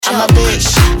I'm a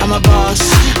bitch, I'm a boss.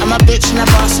 I'm a bitch and a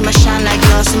boss, I'ma shine like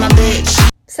gloss. I'm a bitch.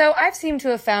 So I've seemed to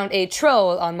have found a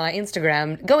troll on my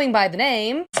Instagram going by the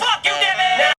name Fuck You,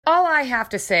 Devin! All I have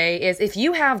to say is if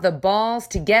you have the balls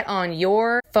to get on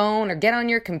your phone or get on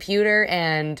your computer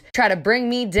and try to bring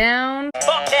me down,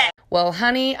 fuck that. Well,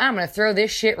 honey, I'm gonna throw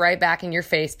this shit right back in your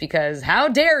face because how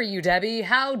dare you, Debbie?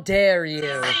 How dare you?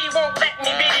 He won't let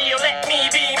me be, let me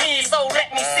be me, so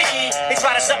let me see. They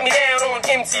try to shut me down on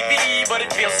MTV, but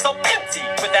it feels so empty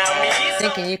without me.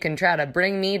 Thinking you can try to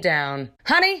bring me down.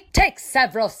 Honey, take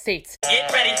several seats.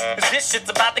 Get ready, cause this shit's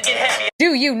about to get heavy.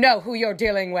 Do you know who you're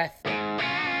dealing with?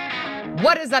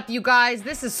 What is up, you guys?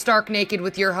 This is Stark Naked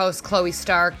with your host, Chloe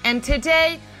Stark, and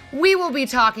today we will be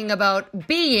talking about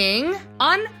being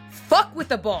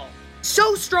unfuckwithable.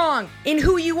 So strong in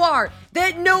who you are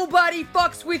that nobody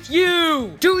fucks with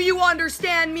you. Do you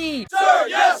understand me? Sir,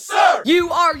 yes, sir. You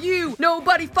are you.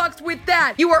 Nobody fucks with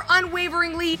that. You are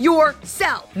unwaveringly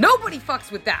yourself. Nobody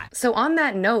fucks with that. So on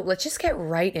that note, let's just get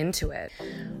right into it.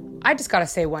 I just gotta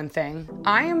say one thing.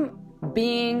 I am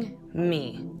being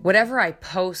me. Whatever I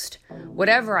post,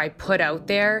 whatever I put out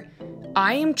there,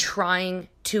 I am trying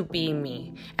to be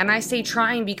me. And I say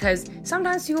trying because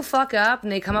sometimes people fuck up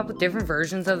and they come up with different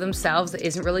versions of themselves that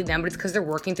isn't really them, but it's because they're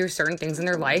working through certain things in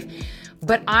their life.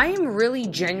 But I am really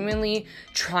genuinely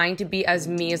trying to be as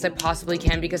me as I possibly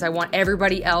can because I want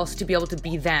everybody else to be able to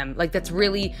be them. Like that's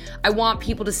really, I want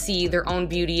people to see their own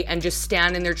beauty and just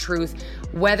stand in their truth.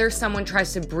 Whether someone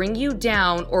tries to bring you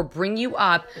down or bring you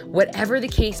up, whatever the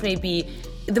case may be,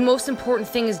 the most important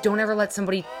thing is don't ever let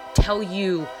somebody tell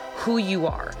you who you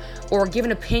are or give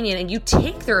an opinion and you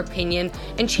take their opinion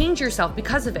and change yourself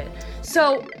because of it.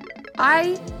 So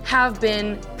I have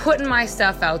been putting my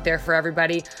stuff out there for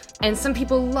everybody and some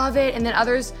people love it and then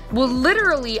others will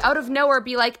literally out of nowhere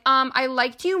be like, I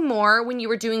liked you more when you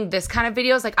were doing this kind of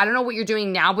videos. Like, I don't know what you're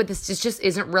doing now, but this just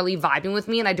isn't really vibing with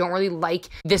me and I don't really like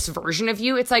this version of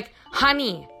you. It's like,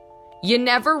 honey, you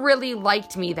never really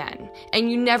liked me then,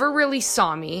 and you never really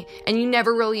saw me, and you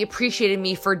never really appreciated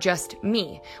me for just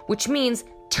me, which means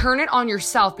turn it on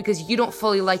yourself because you don't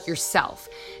fully like yourself.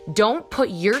 Don't put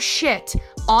your shit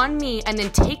on me and then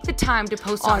take the time to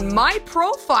post on my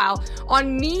profile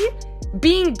on me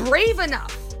being brave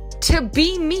enough to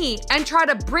be me and try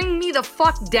to bring me the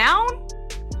fuck down?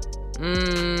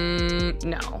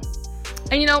 No.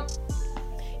 And you know,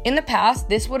 in the past,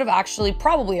 this would have actually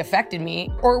probably affected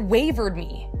me or wavered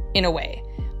me in a way.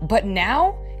 But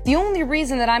now, the only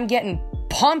reason that I'm getting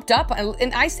pumped up,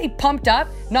 and I say pumped up,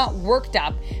 not worked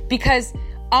up, because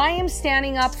I am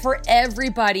standing up for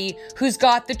everybody who's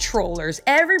got the trollers.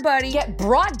 Everybody get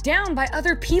brought down by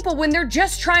other people when they're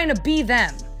just trying to be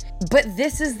them. But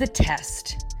this is the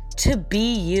test. To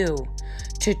be you.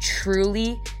 To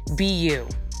truly be you.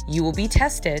 You will be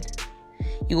tested.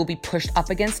 You will be pushed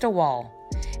up against a wall.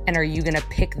 And are you gonna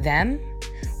pick them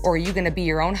or are you gonna be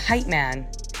your own hype man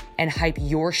and hype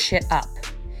your shit up?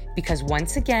 Because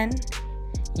once again,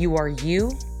 you are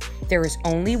you, there is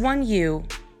only one you,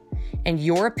 and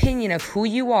your opinion of who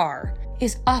you are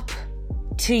is up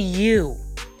to you.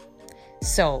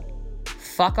 So,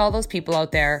 fuck all those people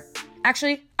out there.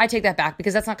 Actually, I take that back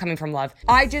because that's not coming from love.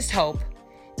 I just hope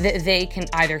that they can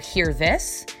either hear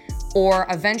this or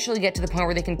eventually get to the point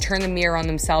where they can turn the mirror on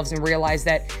themselves and realize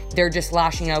that they're just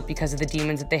lashing out because of the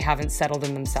demons that they haven't settled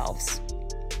in themselves.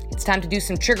 It's time to do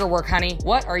some trigger work, honey.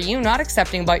 What are you not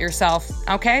accepting about yourself?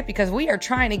 Okay? Because we are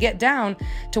trying to get down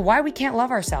to why we can't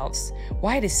love ourselves.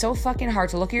 Why it is so fucking hard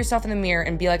to look at yourself in the mirror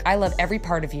and be like, I love every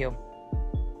part of you.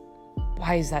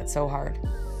 Why is that so hard?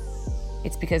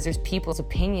 It's because there's people's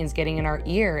opinions getting in our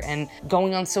ear and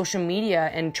going on social media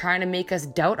and trying to make us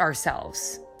doubt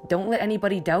ourselves. Don't let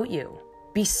anybody doubt you.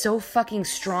 Be so fucking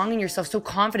strong in yourself, so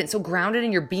confident, so grounded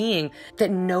in your being that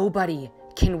nobody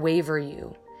can waver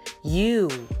you. You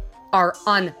are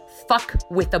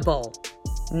unfuckwithable.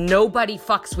 Nobody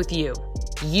fucks with you.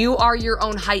 You are your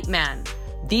own hype man.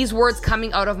 These words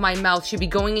coming out of my mouth should be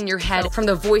going in your head from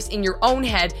the voice in your own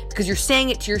head because you're saying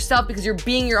it to yourself because you're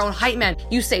being your own hype man.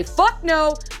 You say, fuck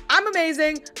no, I'm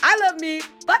amazing, I love me,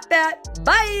 fuck that,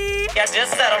 bye. I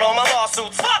just settled on my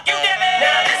lawsuits. Fuck you, Devin!